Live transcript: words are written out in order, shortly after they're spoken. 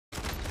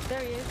There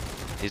he is.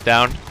 He's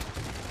down.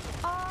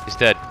 Oh, He's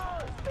dead.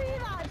 see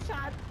that,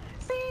 Chad?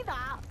 See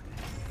that?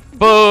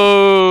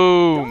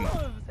 Boom!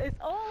 Dubs! It's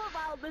all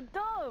about the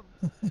dubs!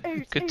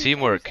 Oosh, Good oosh,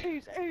 teamwork.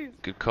 oosh, oosh, oosh.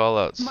 Good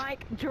call-outs.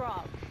 Mic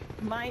drop.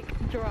 Mic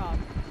drop.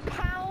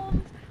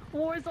 Pound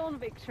Warzone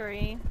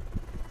victory.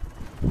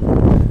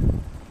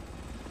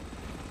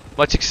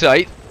 Much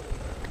excite.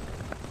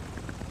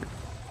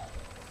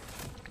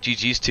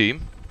 GG's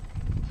team.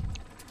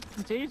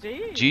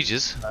 GG.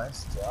 GG's.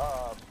 Nice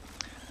job.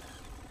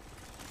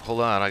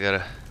 Hold on, I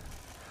gotta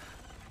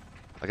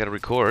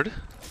record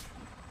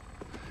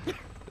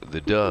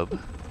the dub.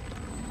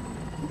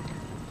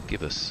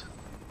 Give us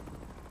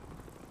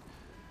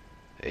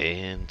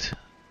and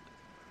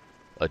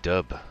a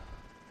dub.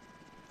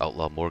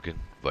 Outlaw Morgan,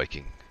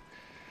 Viking,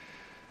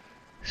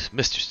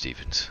 Mr.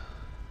 Stevens,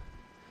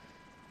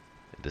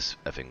 and this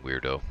effing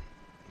weirdo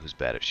who's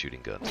bad at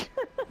shooting guns.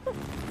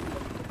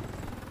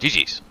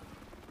 GG's.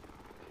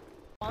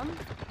 One.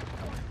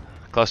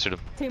 Clustered him.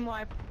 Team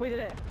wipe. We did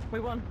it. We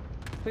won.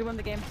 We won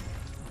the game.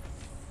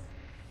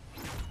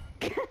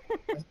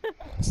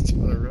 It's 2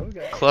 in a row,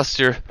 guys.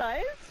 Cluster. That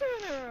is 2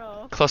 in a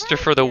row. Cluster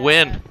Heck for the yeah.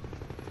 win.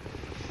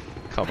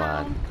 Come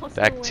Pound, on.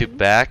 cluster Back to win.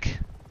 back.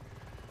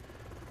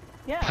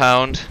 Yeah.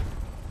 Pound.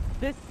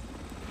 This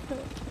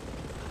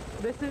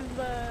is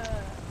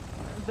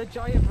the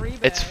joy of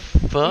Rebirth. It's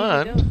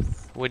fun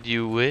Dubs. when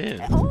you win.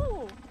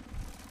 Oh.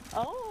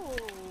 Oh.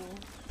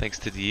 Thanks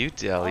to you,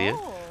 Dahlia.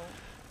 Oh.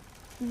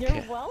 You're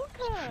Ca-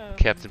 welcome.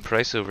 Captain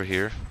Price over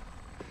here.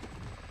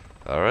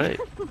 Alright.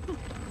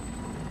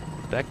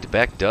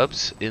 Back-to-back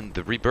dubs in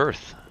the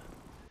Rebirth.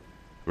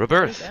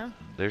 Rebirth. There you go.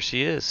 There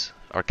she is.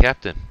 Our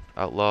captain,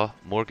 Outlaw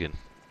Morgan.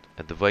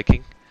 And the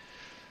Viking.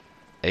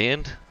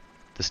 And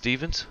the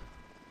Stevens.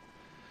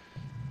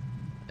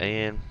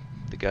 And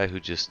the guy who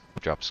just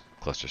drops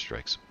cluster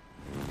strikes.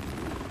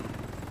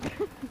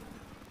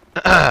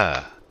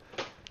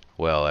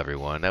 Well,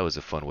 everyone, that was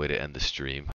a fun way to end the stream.